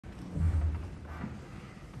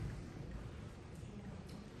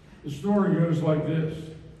The story goes like this.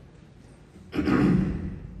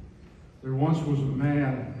 There once was a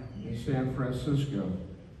man in San Francisco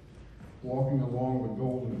walking along the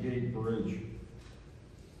Golden Gate Bridge.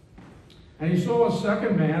 And he saw a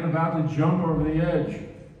second man about to jump over the edge.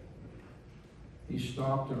 He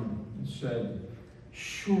stopped him and said,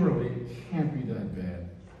 "Surely it can't be that bad.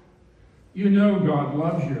 You know God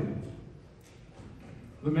loves you."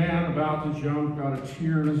 The man about to jump got a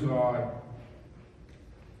tear in his eye.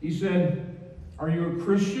 He said, "Are you a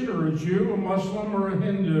Christian or a Jew, a Muslim or a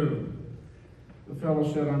Hindu?" The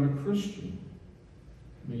fellow said, "I'm a Christian."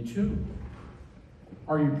 "Me too."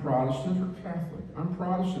 "Are you Protestant or Catholic?" "I'm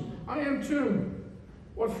Protestant." "I am too."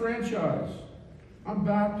 "What franchise?" "I'm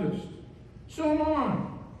Baptist." "So am I."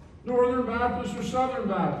 "Northern Baptist or Southern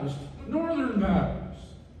Baptist?" "Northern Baptist."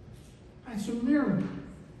 "That's a miracle."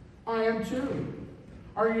 "I am too."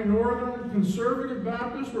 "Are you Northern Conservative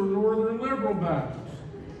Baptist or Northern Liberal Baptist?"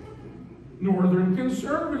 "Northern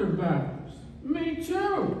Conservative Baptist." "Me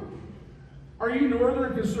too." "Are you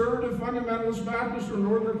Northern Conservative Fundamentalist Baptist or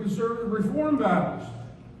Northern Conservative Reformed Baptist?"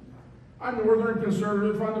 "I'm Northern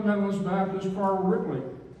Conservative Fundamentalist Baptist Carl Ripley."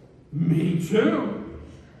 "Me too."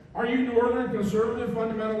 "Are you Northern Conservative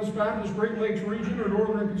Fundamentalist Baptist Great Lakes Region or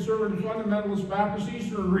Northern Conservative Fundamentalist Baptist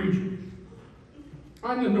Eastern Region?"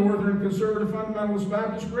 "I'm the Northern Conservative Fundamentalist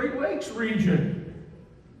Baptist Great Lakes Region."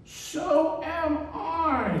 "So am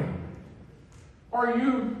I." "Are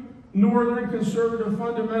you Northern Conservative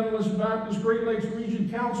Fundamentalist Baptist Great Lakes Region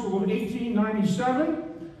Council of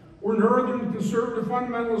 1897 or Northern Conservative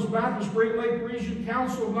Fundamentalist Baptist Great Lake Region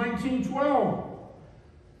Council of 1912?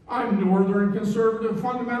 "I'm Northern Conservative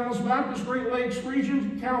Fundamentalist Baptist Great Lakes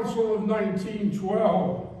Region Council of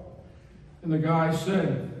 1912. And the guy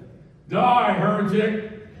said, "Die,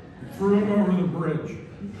 heretic!" Threw him over the bridge.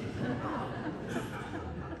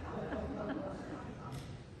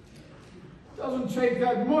 Doesn't take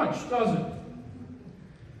that much, does it?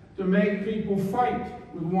 To make people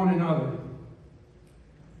fight with one another.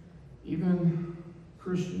 Even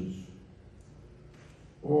Christians,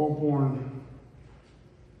 all born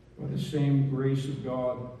by the same grace of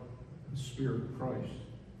God and Spirit of Christ.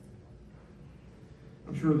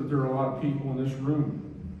 I'm sure that there are a lot of people in this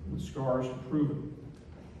room with scars to prove it.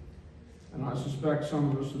 And I suspect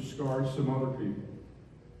some of us have scarred some other people.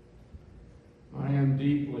 I am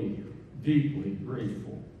deeply, deeply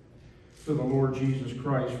grateful to the Lord Jesus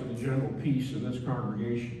Christ for the general peace in this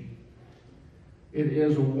congregation. It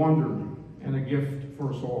is a wonder and a gift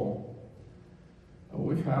for us all.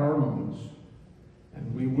 We've had our moments,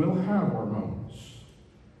 and we will have our moments.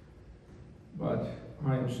 But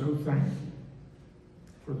I am so thankful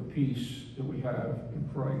for the peace that we have in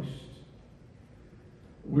Christ.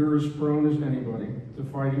 We're as prone as anybody to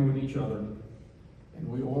fighting with each other, and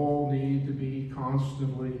we all need to be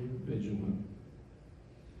constantly vigilant.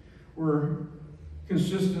 We're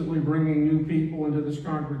consistently bringing new people into this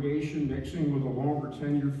congregation, mixing with the longer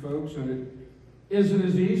tenured folks, and it isn't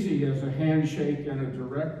as easy as a handshake and a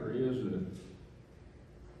directory, is it?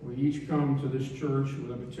 We each come to this church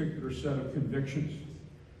with a particular set of convictions,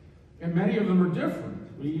 and many of them are different.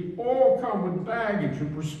 We all come with baggage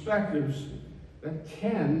and perspectives that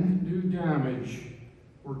can do damage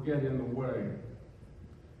or get in the way.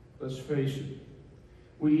 Let's face it,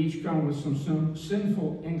 we each come with some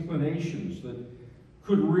sinful inclinations that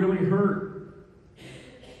could really hurt.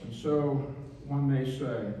 And so one may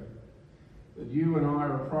say that you and I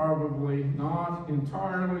are probably not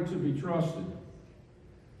entirely to be trusted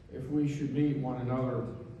if we should meet one another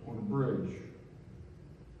on a bridge.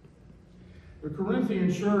 The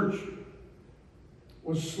Corinthian church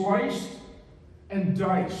was sliced and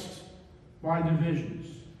diced by divisions.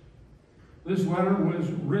 This letter was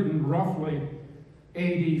written roughly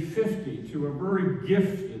AD 50 to a very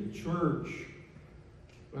gifted church.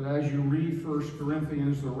 But as you read 1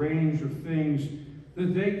 Corinthians, the range of things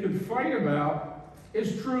that they could fight about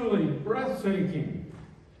is truly breathtaking,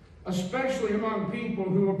 especially among people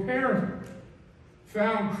who apparently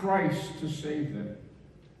found Christ to save them.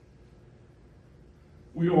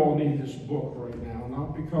 We all need this book right now,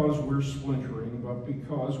 not because we're splintering, but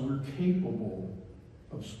because we're capable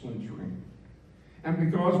of splintering.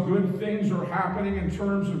 And because good things are happening in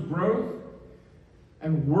terms of growth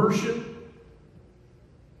and worship,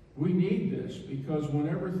 we need this, because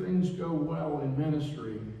whenever things go well in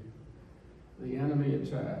ministry, the enemy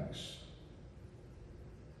attacks.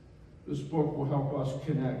 This book will help us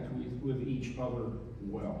connect with each other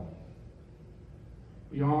well.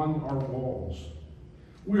 Beyond our walls,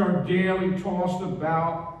 we are daily tossed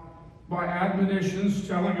about by admonitions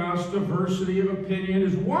telling us diversity of opinion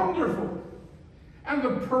is wonderful and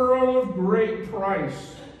the pearl of great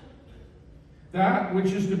price. that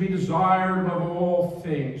which is to be desired above all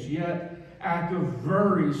things. Yet, at the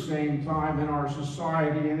very same time in our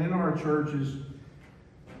society and in our churches,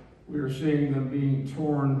 we are seeing them being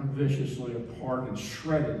torn viciously apart and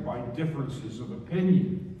shredded by differences of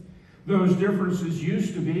opinion. Those differences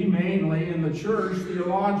used to be mainly in the church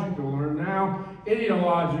theological, and are now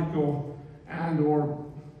ideological and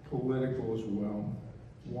or political as well.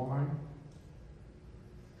 Why?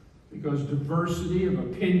 Because diversity of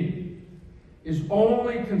opinion is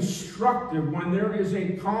only constructive when there is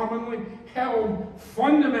a commonly held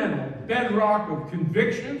fundamental bedrock of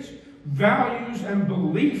convictions, values, and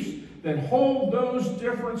beliefs that hold those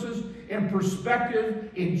differences in perspective,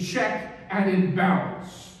 in check, and in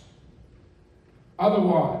balance.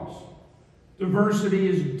 Otherwise, diversity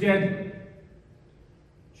is deadly.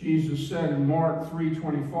 Jesus said in Mark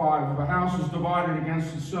 3:25, if a house is divided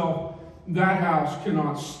against itself, that house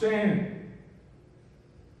cannot stand.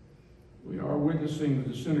 We are witnessing the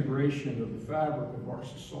disintegration of the fabric of our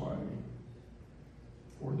society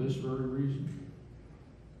for this very reason.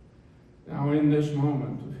 Now, in this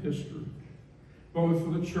moment of history, both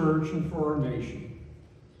for the church and for our nation,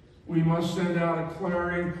 we must send out a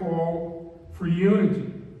clarion call for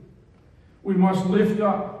unity. We must lift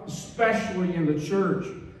up, especially in the church,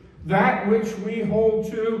 that which we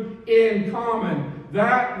hold to in common,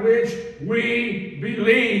 that which we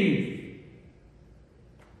believe,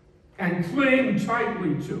 and cling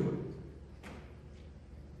tightly to it.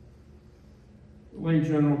 The late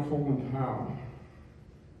General Colin Powell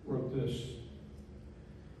wrote this.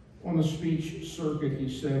 On the speech circuit, he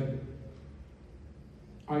said,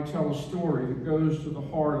 I tell a story that goes to the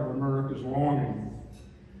heart of America's longing.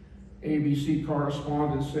 ABC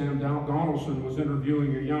correspondent Sam Donaldson was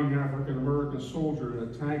interviewing a young African-American soldier in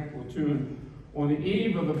a tank platoon on the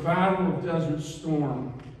eve of the Battle of Desert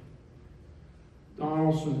Storm.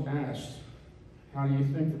 Donaldson asked, how do you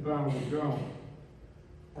think the battle will go?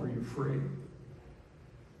 Are you afraid?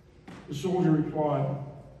 The soldier replied,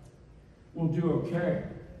 we'll do okay.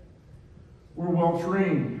 We're well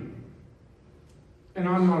trained, and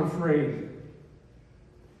I'm not afraid.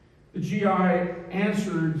 The GI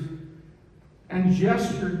answered and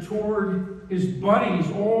gestured toward his buddies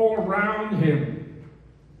all around him.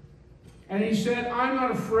 And he said, I'm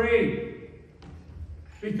not afraid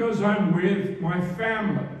because I'm with my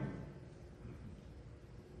family.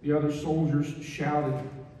 The other soldiers shouted,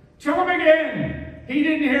 tell him again! He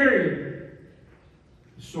didn't hear you.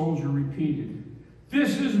 The soldier repeated,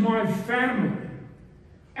 this is my family,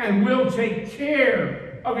 and we'll take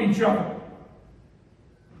care of each other.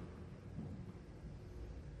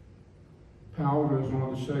 Powell goes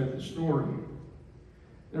on to say that the story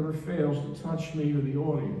never fails to touch me or the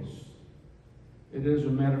audience. It is a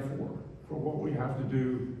metaphor for what we have to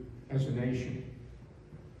do as a nation.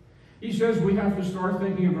 He says we have to start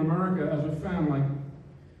thinking of America as a family.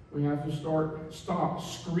 We have to stop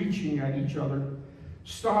screeching at each other,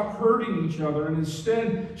 stop hurting each other, and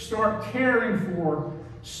instead start caring for,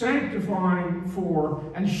 sanctifying for,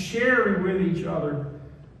 and sharing with each other.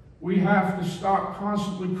 We have to stop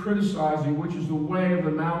constantly criticizing, which is the way of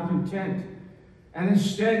the malcontent, and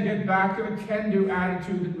instead get back to the can-do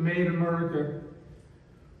attitude that made America.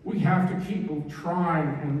 We have to keep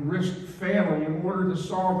trying and risk failing in order to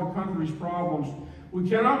solve the country's problems. We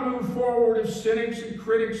cannot move forward if cynics and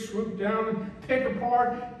critics swoop down and pick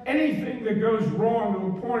apart anything that goes wrong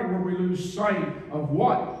to a point where we lose sight of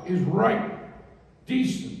what is right,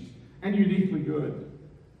 decent, and uniquely good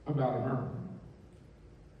about America.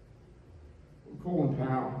 What Colin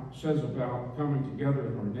Powell says about coming together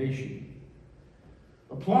in our nation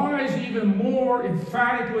applies even more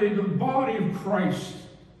emphatically to the body of Christ.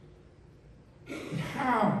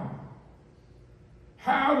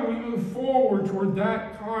 How do we move forward toward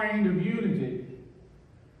that kind of unity?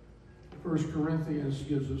 1 Corinthians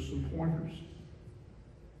gives us some pointers.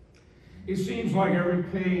 It seems like every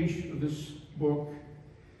page of this book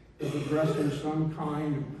is addressing some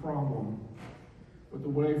kind of problem. But the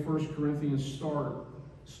way 1 Corinthians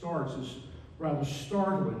starts is rather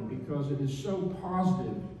startling because it is so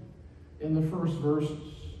positive in the first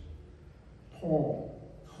verses. Paul,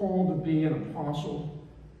 called to be an apostle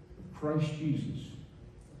of Christ Jesus,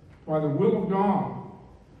 by the will of God,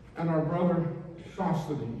 and our brother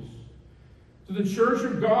Sosthenes, to the church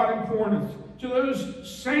of God in Corinth, to those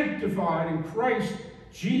sanctified in Christ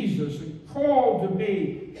Jesus and called to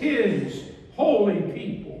be his holy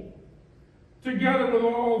people, together with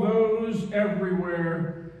all those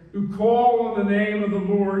everywhere who call on the name of the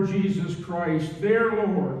Lord Jesus Christ, their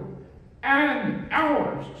Lord and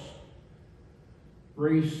ours.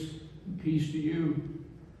 Grace and peace to you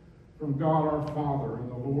from God our Father and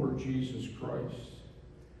the Lord Jesus Christ.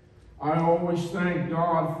 I always thank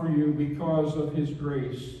God for you because of his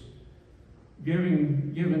grace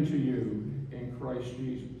given to you in Christ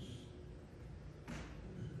Jesus.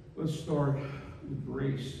 Let's start with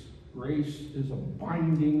grace. Grace is a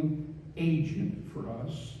binding agent for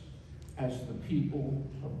us as the people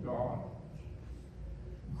of God.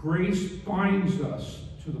 Grace binds us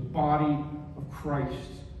to the body of Christ.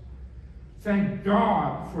 Thank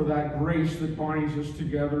God for that grace that binds us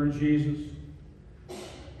together in Jesus.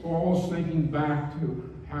 Paul's thinking back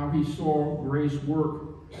to how he saw grace work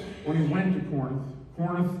when he went to Corinth.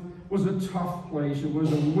 Corinth was a tough place. It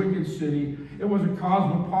was a wicked city. It was a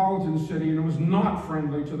cosmopolitan city, and it was not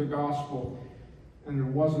friendly to the gospel, and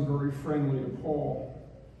it wasn't very friendly to Paul.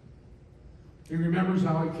 He remembers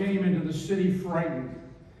how he came into the city frightened.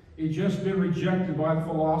 He'd just been rejected by the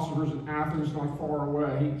philosophers in Athens, not far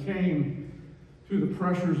away. He came through the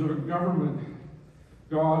pressures of a government.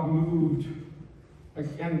 God moved a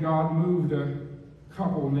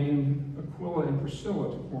couple named Aquila and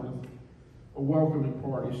Priscilla to Corinth, a welcoming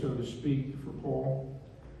party, so to speak, for Paul.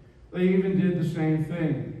 They even did the same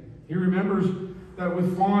thing. He remembers that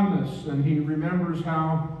with fondness, and he remembers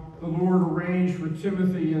how the Lord arranged for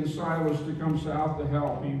Timothy and Silas to come south to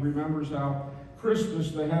help. He remembers how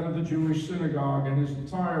Crispus, the head of the Jewish synagogue, and his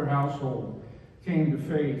entire household came to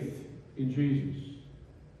faith in Jesus.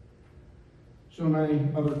 So many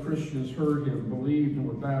other Christians heard him, believed, and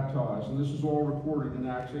were baptized, and this is all recorded in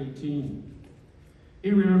Acts 18.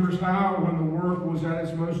 He remembers how, when the work was at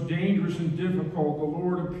its most dangerous and difficult, the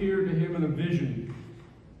Lord appeared to him in a vision,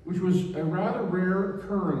 which was a rather rare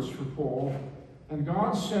occurrence for Paul, and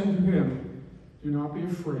God said to him, "Do not be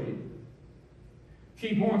afraid.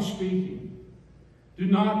 Keep on speaking. Do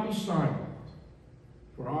not be silent,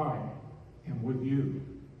 for I am with you.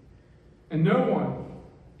 And no one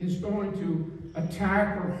is going to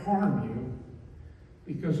attack or harm you,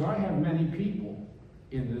 because I have many people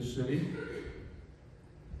in this city."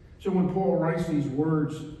 So when Paul writes these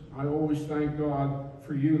words, I always thank God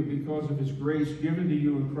for you because of his grace given to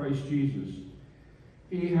you in Christ Jesus.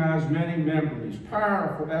 He has many memories,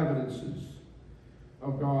 powerful evidences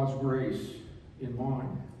of God's grace in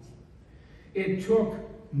mind. It took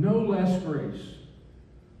no less grace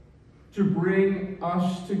to bring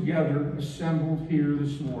us together assembled here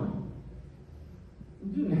this morning.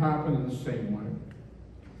 It didn't happen in the same way,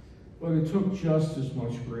 but it took just as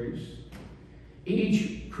much grace.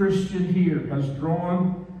 Each Christian here has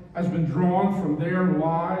been drawn from their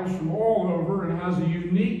lives from all over and has a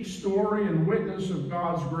unique story and witness of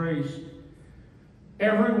God's grace.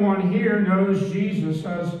 Everyone here knows Jesus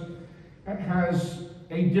has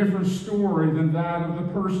a different story than that of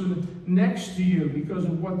the person next to you because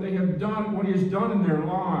of what they have done, what he has done in their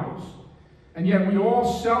lives. And yet we all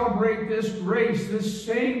celebrate this grace, this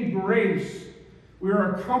same grace. We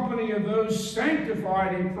are a company of those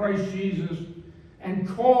sanctified in Christ Jesus and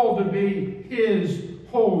called to be his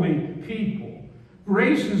holy people.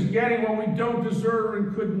 Grace is getting what we don't deserve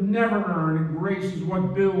and could never earn, and grace is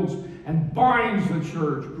what builds and binds the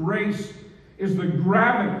church. Grace is the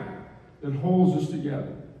gravity that holds us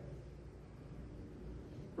together.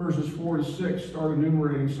 Verses 4 to 6 start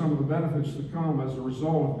enumerating some of the benefits that come as a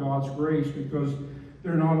result of God's grace, because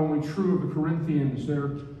they're not only true of the Corinthians,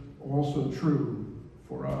 they're also true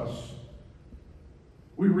for us.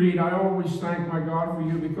 We read, "I always thank my God for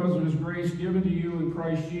you because of his grace given to you in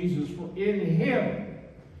Christ Jesus. For in him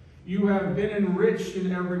you have been enriched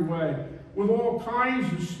in every way, with all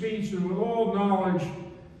kinds of speech and with all knowledge,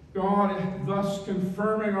 God thus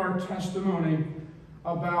confirming our testimony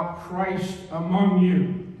about Christ among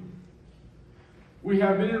you." We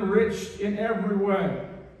have been enriched in every way.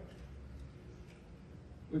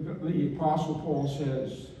 The Apostle Paul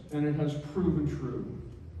says, and it has proven true.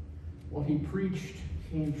 What he preached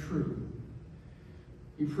came true.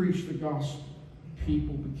 He preached the gospel.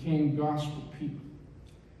 People became gospel people.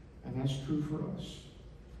 And that's true for us.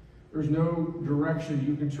 There's no direction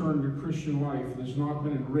you can turn in your Christian life that's not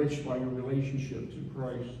been enriched by your relationship to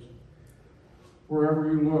Christ.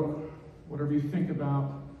 Wherever you look, whatever you think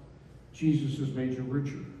about, Jesus has made you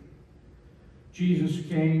richer. Jesus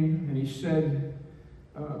came and he said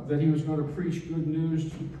that he was going to preach good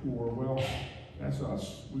news to the poor. Well, that's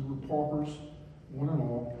us. We were paupers, one and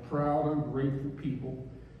all, proud, ungrateful people.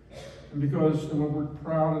 And when we're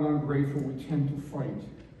proud and ungrateful, we tend to fight.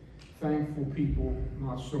 Thankful people,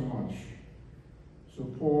 not so much. So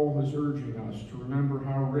Paul is urging us to remember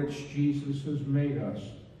how rich Jesus has made us,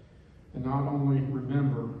 and not only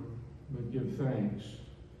remember, but give thanks.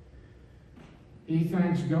 He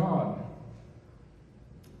thanks God.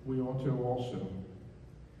 We ought to also.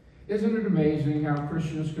 Isn't it amazing how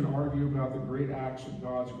Christians can argue about the great acts of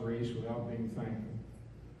God's grace without being thankful?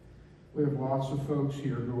 We have lots of folks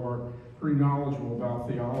here who are pretty knowledgeable about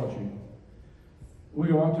theology.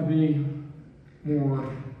 We ought to be more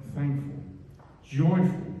thankful,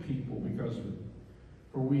 joyful people because of it.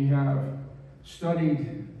 For we have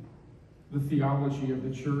studied the theology of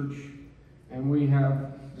the church, and we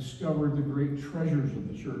have discovered the great treasures of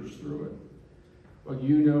the church through it. But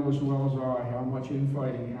you know as well as I how much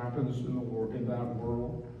infighting happens in that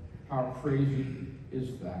world. How crazy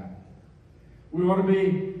is that? We ought to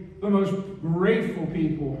be the most grateful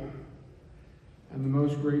people, and the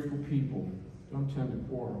most grateful people don't tend to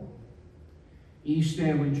quarrel. E.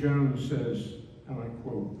 Stanley Jones says, and I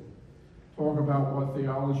quote, "Talk about what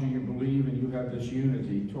theology you believe and you have this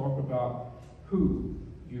unity. Talk about who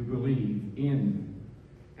you believe in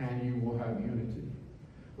and you will have unity."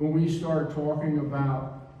 When we start talking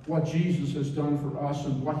about what Jesus has done for us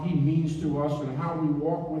and what he means to us and how we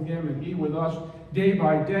walk with him and he with us day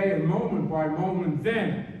by day and moment by moment,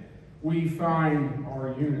 then we find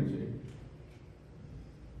our unity.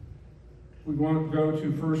 We want to go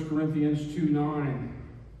to 1 Corinthians 2:9.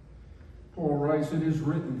 Paul writes, "It is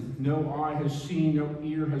written, no eye has seen, no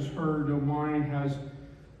ear has heard, no mind has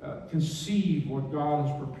conceived what God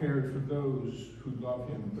has prepared for those who love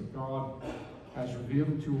him. But God has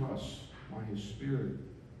revealed to us by his Spirit."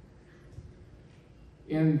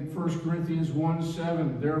 In 1 Corinthians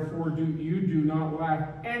 1:7, "Therefore you do not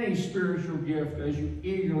lack any spiritual gift as you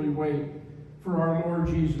eagerly wait for our Lord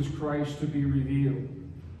Jesus Christ to be revealed."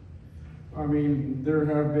 I mean, there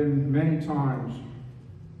have been many times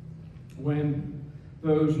when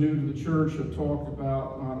those new to the church have talked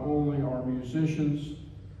about not only our musicians,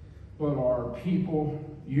 but our people,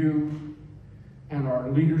 you, and our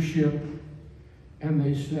leadership. And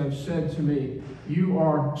they have said to me, "You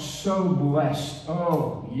are so blessed."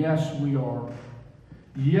 Oh, yes, we are.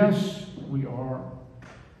 Yes, we are.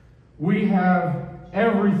 We have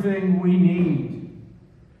everything we need.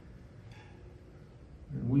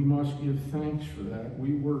 And we must give thanks for that.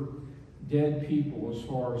 We were dead people as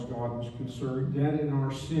far as God was concerned, dead in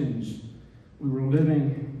our sins. We were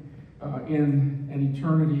living in an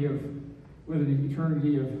eternity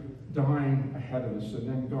of dying ahead of us. And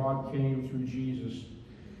then God came through Jesus.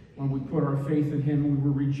 When we put our faith in him, we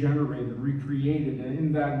were regenerated, recreated. And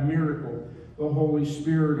in that miracle, the Holy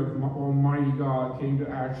Spirit of Almighty God came to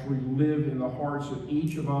actually live in the hearts of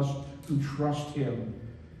each of us who trust him.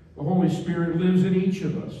 The Holy Spirit lives in each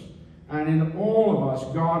of us. And in all of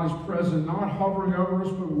us, God is present, not hovering over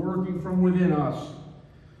us, but working from within us.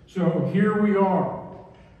 So here we are,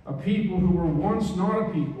 a people who were once not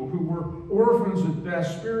a people, who were orphans at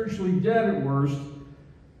best, spiritually dead at worst.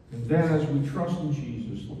 And then as we trust in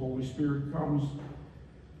Jesus, the Holy Spirit comes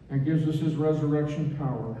and gives us his resurrection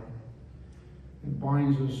power and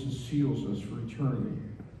binds us and seals us for eternity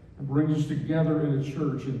and brings us together in a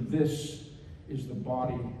church. And this is the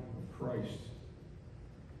body of Christ.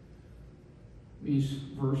 These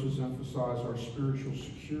verses emphasize our spiritual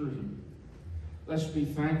security. Let's be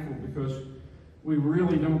thankful because we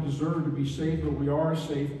really don't deserve to be safe, but we are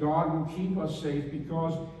safe. God will keep us safe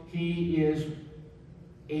because he is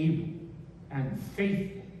able and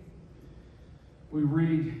faithful. We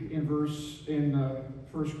read in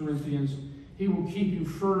 1 Corinthians, "He will keep you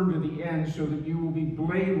firm to the end so that you will be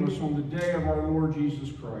blameless on the day of our Lord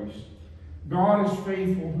Jesus Christ. God is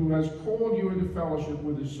faithful, who has called you into fellowship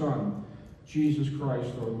with his Son, Jesus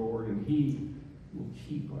Christ our Lord, and he will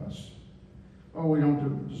keep us." Oh, we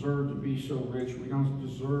don't deserve to be so rich. We don't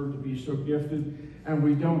deserve to be so gifted. And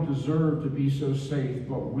we don't deserve to be so safe,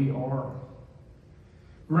 but we are.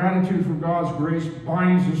 Gratitude for God's grace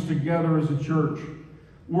binds us together as a church.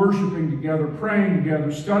 Worshiping together, praying together,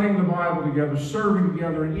 studying the Bible together, serving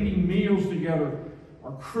together, and eating meals together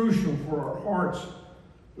are crucial for our hearts,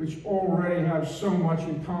 which already have so much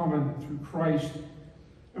in common through Christ.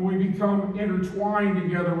 And we become intertwined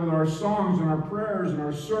together with our songs and our prayers and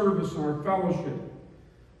our service and our fellowship.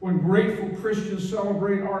 When grateful Christians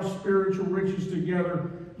celebrate our spiritual riches together,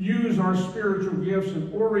 use our spiritual gifts,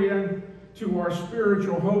 and orient to our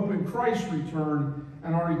spiritual hope in Christ's return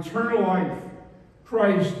and our eternal life,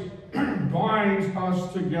 Christ binds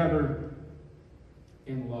us together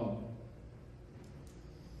in love.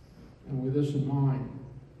 And with this in mind,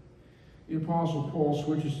 the Apostle Paul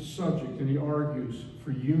switches the subject and he argues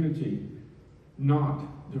for unity,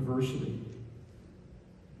 not diversity.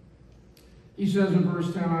 He says in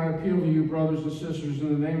verse 10, "I appeal to you, brothers and sisters,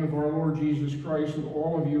 in the name of our Lord Jesus Christ, that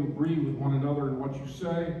all of you agree with one another in what you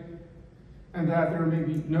say, and that there may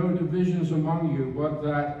be no divisions among you, but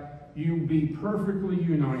that you be perfectly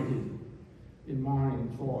united, in mind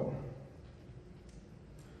and thought.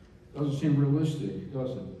 Doesn't seem realistic,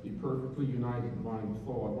 does it? Be perfectly united in mind and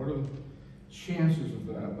thought. What are the chances of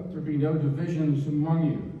that? Let there be no divisions among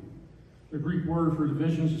you. The Greek word for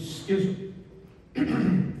divisions is schism.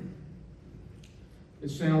 It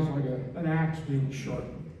sounds like an axe being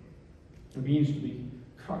sharpened. It means to be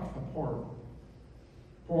cut apart.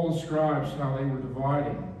 Paul describes how they were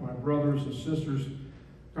dividing. My brothers and sisters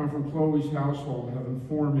come from Chloe's household and have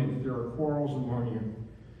informed me that there are quarrels among you.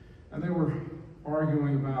 And they were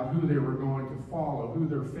arguing about who they were going to follow, who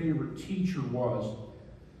their favorite teacher was.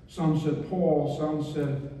 Some said Paul, some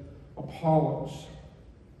said Apollos.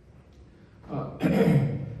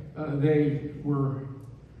 They were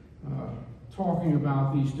talking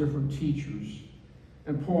about these different teachers.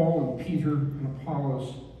 And Paul and Peter and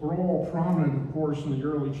Apollos were all prominent, of course, in the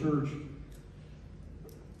early church.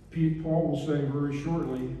 Paul will say very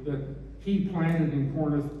shortly that he planted in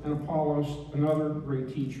Corinth, and Apollos, another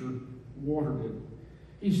great teacher, watered it.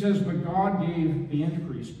 He says, but God gave the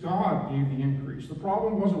increase. God gave the increase. The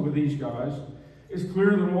problem wasn't with these guys. It's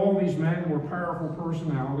clear that all these men were powerful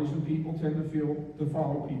personalities, and people tend to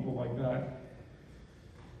follow people like that.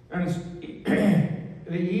 And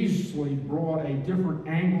they easily brought a different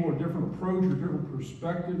angle, a different approach, a different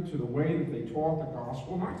perspective to the way that they taught the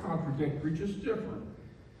gospel. Not contradictory, just different.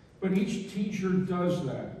 But each teacher does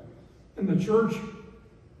that. And the church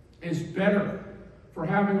is better for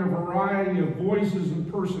having a variety of voices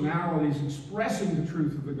and personalities expressing the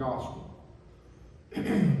truth of the gospel.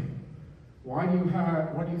 Why do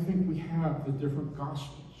you think we have the different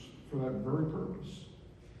gospels? For that very purpose.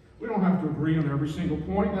 We don't have to agree on every single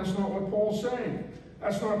point. That's not what Paul's saying.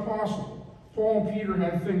 That's not possible. Paul and Peter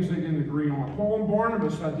had things they didn't agree on. Paul and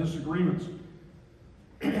Barnabas had disagreements.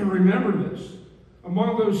 Remember this.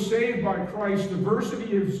 Among those saved by Christ,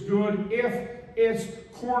 diversity is good if its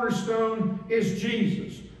cornerstone is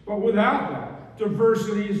Jesus. But without that,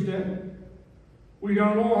 diversity is dead. We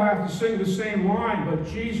don't all have to sing the same line, but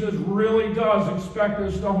Jesus really does expect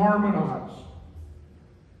us to harmonize.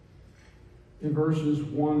 In verses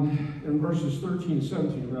 13 and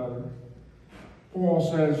 17,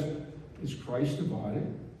 Paul says, is Christ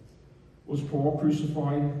divided? Was Paul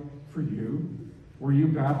crucified for you? Were you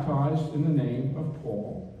baptized in the name of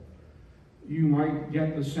Paul? You might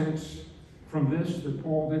get the sense from this that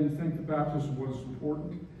Paul didn't think the baptism was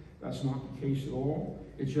important. That's not the case at all.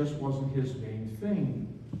 It just wasn't his main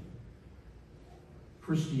thing.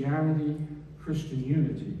 Christianity, Christian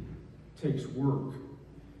unity, takes work.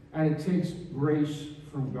 And it takes grace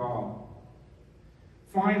from God.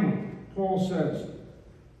 Finally, Paul says,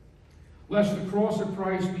 lest the cross of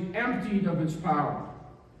Christ be emptied of its power.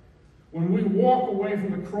 When we walk away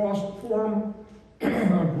from the cross to form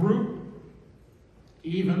a group,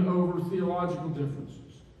 even over theological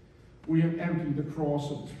differences, we have emptied the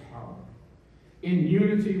cross of its power. In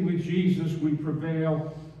unity with Jesus, we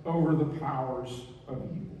prevail over the powers of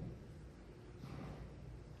evil.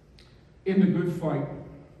 In the good fight,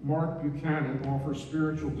 Mark Buchanan offers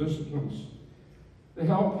spiritual disciplines to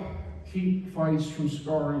help keep fights from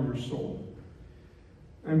scarring your soul.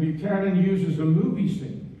 And Buchanan uses a movie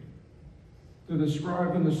scene to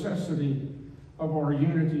describe the necessity of our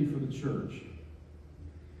unity for the church.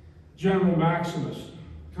 General Maximus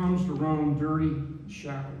comes to Rome dirty and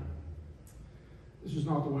shattered. This is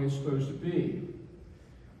not the way it's supposed to be.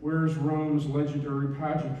 Where's Rome's legendary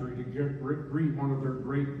pageantry to greet one of their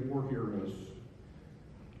great war heroes?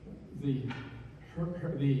 The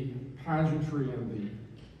pageantry and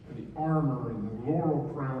the armor and the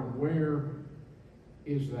laurel crown, where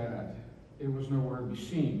is that? It was nowhere to be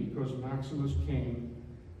seen because Maximus came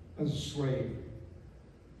as a slave.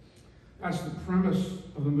 That's the premise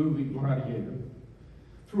of the movie Gladiator.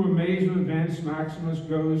 Through a maze of events, Maximus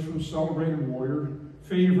goes from celebrated warrior,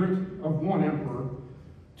 favorite of one emperor,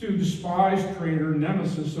 to despised traitor,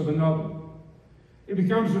 nemesis of another. He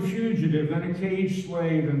becomes a fugitive, then a caged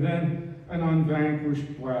slave, and then an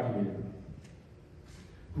unvanquished gladiator,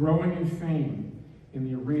 growing in fame in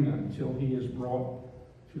the arena until he is brought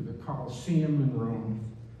to the Colosseum in Rome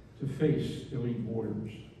to face elite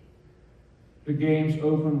warriors. The games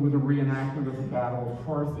open with a reenactment of the Battle of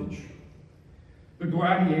Carthage. The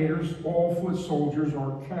gladiators, all foot soldiers,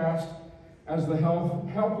 are cast as the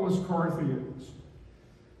helpless Carthaginians.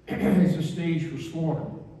 It's a stage for slaughter.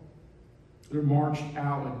 They're marched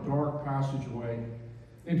out a dark passageway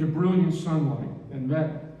into brilliant sunlight and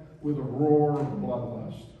met with a roar of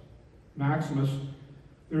bloodlust. Maximus,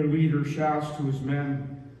 their leader, shouts to his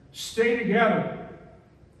men, "Stay together!"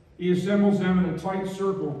 He assembles them in a tight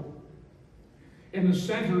circle in the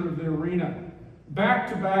center of the arena, back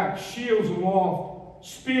to back, shields aloft,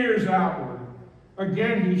 spears outward,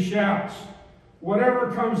 Again he shouts,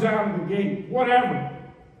 whatever comes out of the gate, whatever,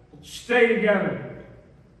 stay together.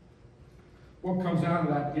 What comes out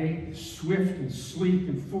of that gate is swift and sleek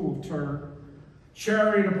and full of terror.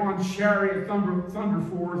 Chariot upon chariot thunder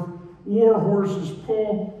forth. War horses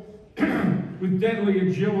pull with deadly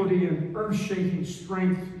agility and earth-shaking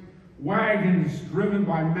strength. Wagons driven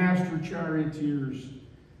by master charioteers.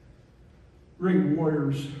 Great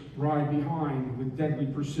warriors ride behind with deadly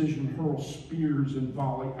precision, hurl spears and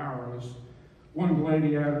volley arrows. One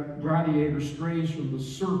gladiator strays from the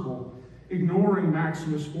circle, ignoring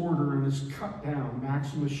Maximus' order, and is cut down.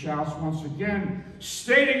 Maximus shouts once again,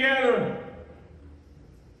 stay together!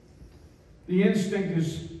 The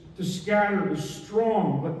instinct to scatter is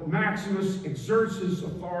strong, but Maximus exerts his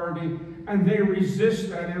authority, and they resist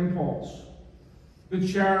that impulse. The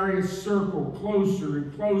chariots circle closer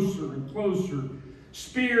and closer and closer.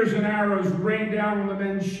 Spears and arrows rain down on the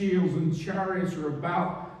men's shields, and the chariots are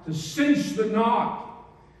about to cinch the knot.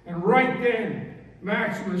 And right then,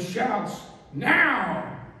 Maximus shouts,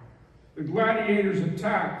 now! The gladiators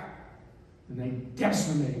attack, and they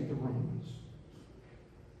decimate the Romans.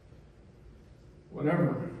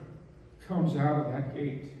 Whatever comes out of that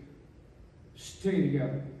gate, stay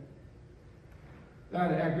together.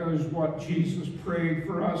 That echoes what Jesus prayed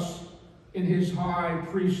for us in his high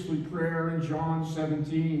priestly prayer in John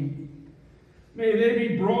 17. May they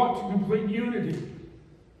be brought to complete unity,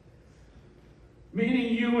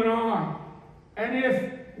 meaning you and I. And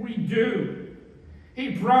if we do,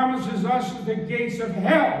 he promises us that the gates of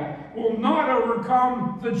hell will not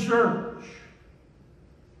overcome the church.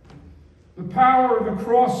 The power of the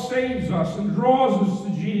cross saves us and draws us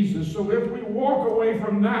to Jesus. So if we walk away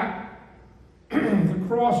from that, the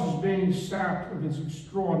cross is being sapped of its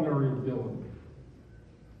extraordinary ability.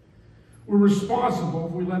 We're responsible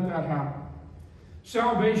if we let that happen.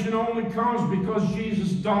 Salvation only comes because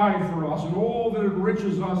Jesus died for us, and all that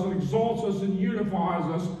enriches us and exalts us and unifies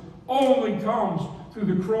us only comes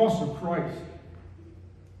through the cross of Christ.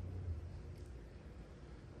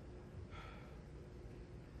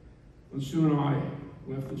 When Sue and I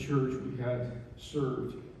left the church we had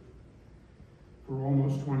served for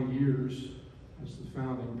almost 20 years as the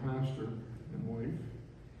founding pastor and wife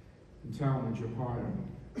in Talmadge, Ohio,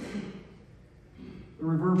 the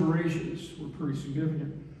reverberations were pretty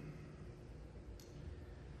significant.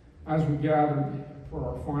 As we gathered for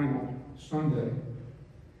our final Sunday,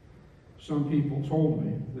 some people told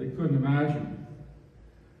me they couldn't imagine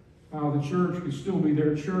how the church could still be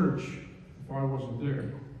their church if I wasn't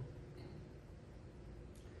there.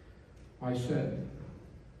 I said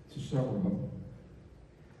to several of them,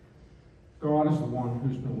 God is the one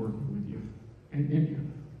who's been working with you and in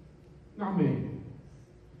you, not me.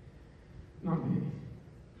 Not me.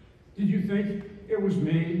 Did you think it was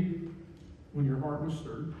me when your heart was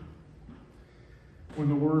stirred? When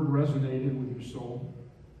the word resonated with your soul?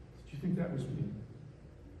 Did you think that was me?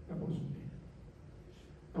 That wasn't me.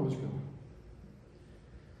 That was God.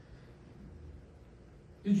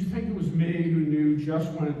 Did you think it was me who knew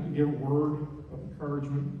just when to give a word of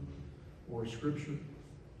encouragement or a scripture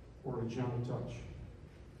or a gentle touch?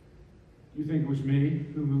 Do you think it was me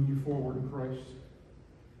who moved you forward in Christ?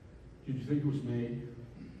 Did you think it was me?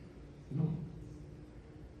 No.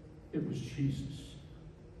 It was Jesus.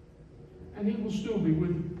 And he will still be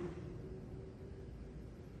with you.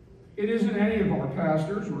 It isn't any of our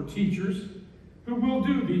pastors or teachers who will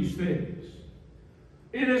do these things.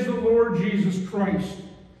 It is the Lord Jesus Christ.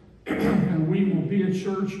 And we will be a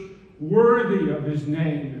church worthy of his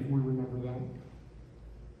name if we remember that.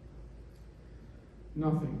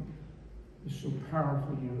 Nothing is so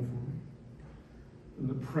powerfully unifying than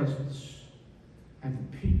the presence and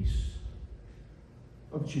the peace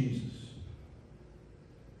of Jesus.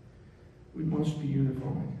 We must be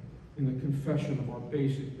unified in the confession of our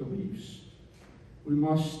basic beliefs. We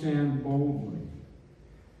must stand boldly,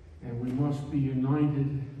 and we must be united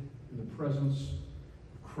in the presence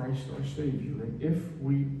of Christ our Savior. And if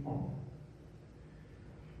we are,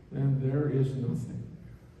 then there is nothing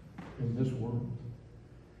in this world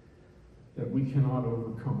that we cannot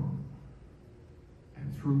overcome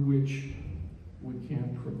and through which we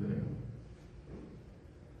can prevail.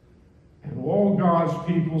 And all God's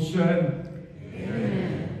people said,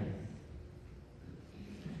 Amen.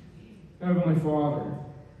 Heavenly Father,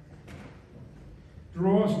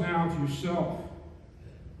 draw us now to yourself,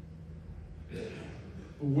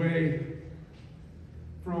 away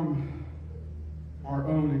from our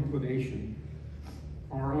own inclination,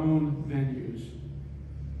 our own venues,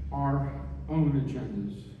 our own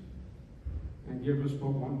agendas, and give us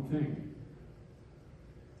but one thing.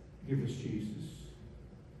 Give us Jesus.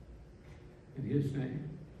 in his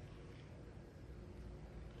name.